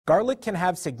Garlic can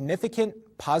have significant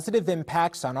positive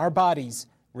impacts on our bodies,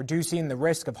 reducing the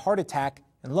risk of heart attack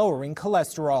and lowering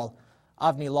cholesterol.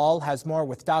 Avni Lal has more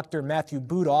with Dr. Matthew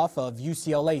Budoff of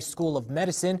UCLA School of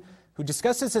Medicine, who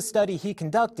discusses a study he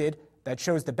conducted that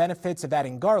shows the benefits of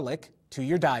adding garlic to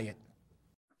your diet.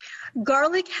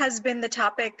 Garlic has been the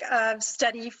topic of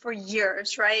study for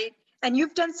years, right? And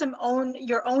you've done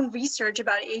your own research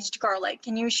about aged garlic.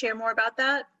 Can you share more about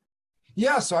that?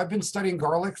 Yeah, so I've been studying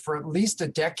garlic for at least a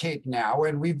decade now,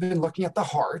 and we've been looking at the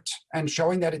heart and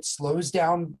showing that it slows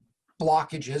down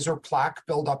blockages or plaque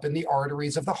buildup in the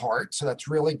arteries of the heart. So that's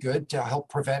really good to help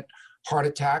prevent heart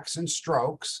attacks and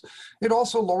strokes. It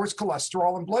also lowers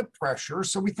cholesterol and blood pressure.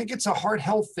 So we think it's a heart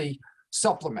healthy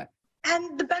supplement.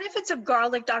 And the benefits of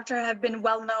garlic, doctor, have been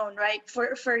well known, right,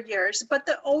 for years. But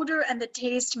the odor and the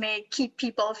taste may keep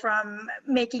people from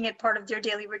making it part of their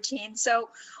daily routine. So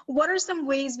what are some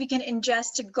ways we can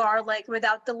ingest garlic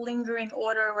without the lingering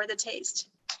odor or the taste?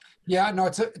 Yeah, no,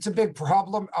 it's a big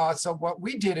problem. So what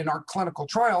we did in our clinical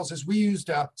trials is we used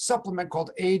a supplement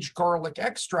called aged garlic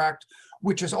extract,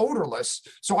 which is odorless.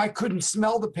 So I couldn't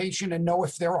smell the patient and know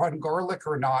if they're on garlic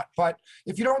or not. But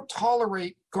if you don't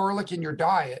tolerate garlic in your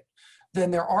diet, then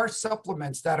there are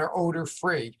supplements that are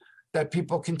odor-free that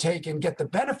people can take and get the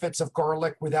benefits of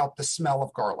garlic without the smell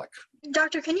of garlic.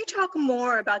 Doctor, can you talk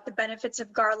more about the benefits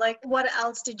of garlic? What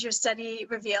else did your study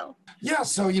reveal? Yeah,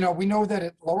 so, we know that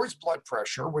it lowers blood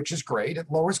pressure, which is great. It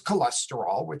lowers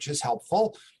cholesterol, which is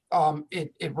helpful.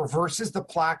 It reverses the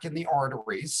plaque in the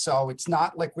arteries, so it's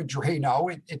not liquid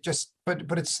Drano.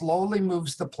 But it slowly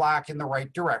moves the plaque in the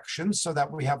right direction so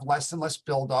that we have less and less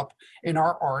buildup in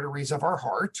our arteries of our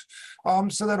heart.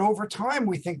 So that over time,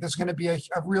 we think there's going to be a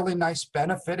really nice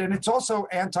benefit. And it's also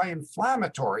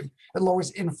anti-inflammatory. It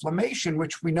lowers inflammation,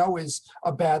 which we know is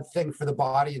a bad thing for the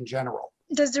body in general.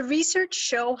 Does the research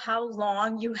show how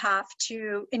long you have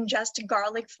to ingest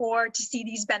garlic for to see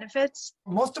these benefits?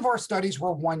 Most of our studies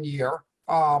were 1 year.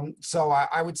 So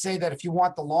I would say that if you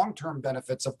want the long-term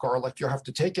benefits of garlic, you'll have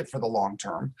to take it for the long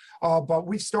term. But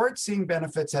we start seeing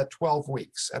benefits at 12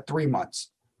 weeks, at 3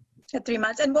 months. At 3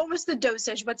 months. And what was the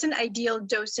dosage? What's an ideal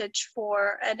dosage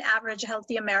for an average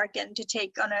healthy American to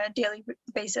take on a daily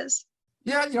basis?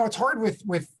 Yeah, it's hard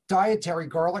with dietary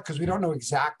garlic because we don't know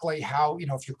exactly how,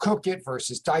 if you cook it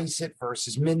versus dice it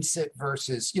versus mince it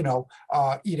versus,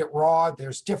 eat it raw.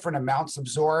 There's different amounts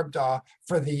absorbed.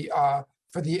 For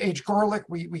the aged garlic,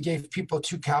 we gave people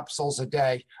 2 capsules a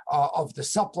day of the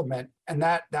supplement, and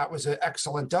that was an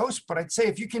excellent dose. But I'd say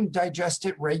if you can digest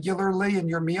it regularly in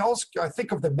your meals, I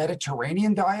think of the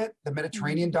Mediterranean diet. The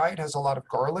Mediterranean diet has a lot of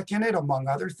garlic in it, among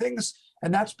other things,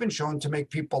 and that's been shown to make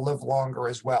people live longer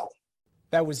as well.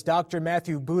 That was Dr.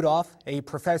 Matthew Budoff, a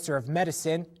professor of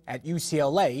medicine at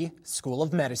UCLA School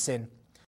of Medicine.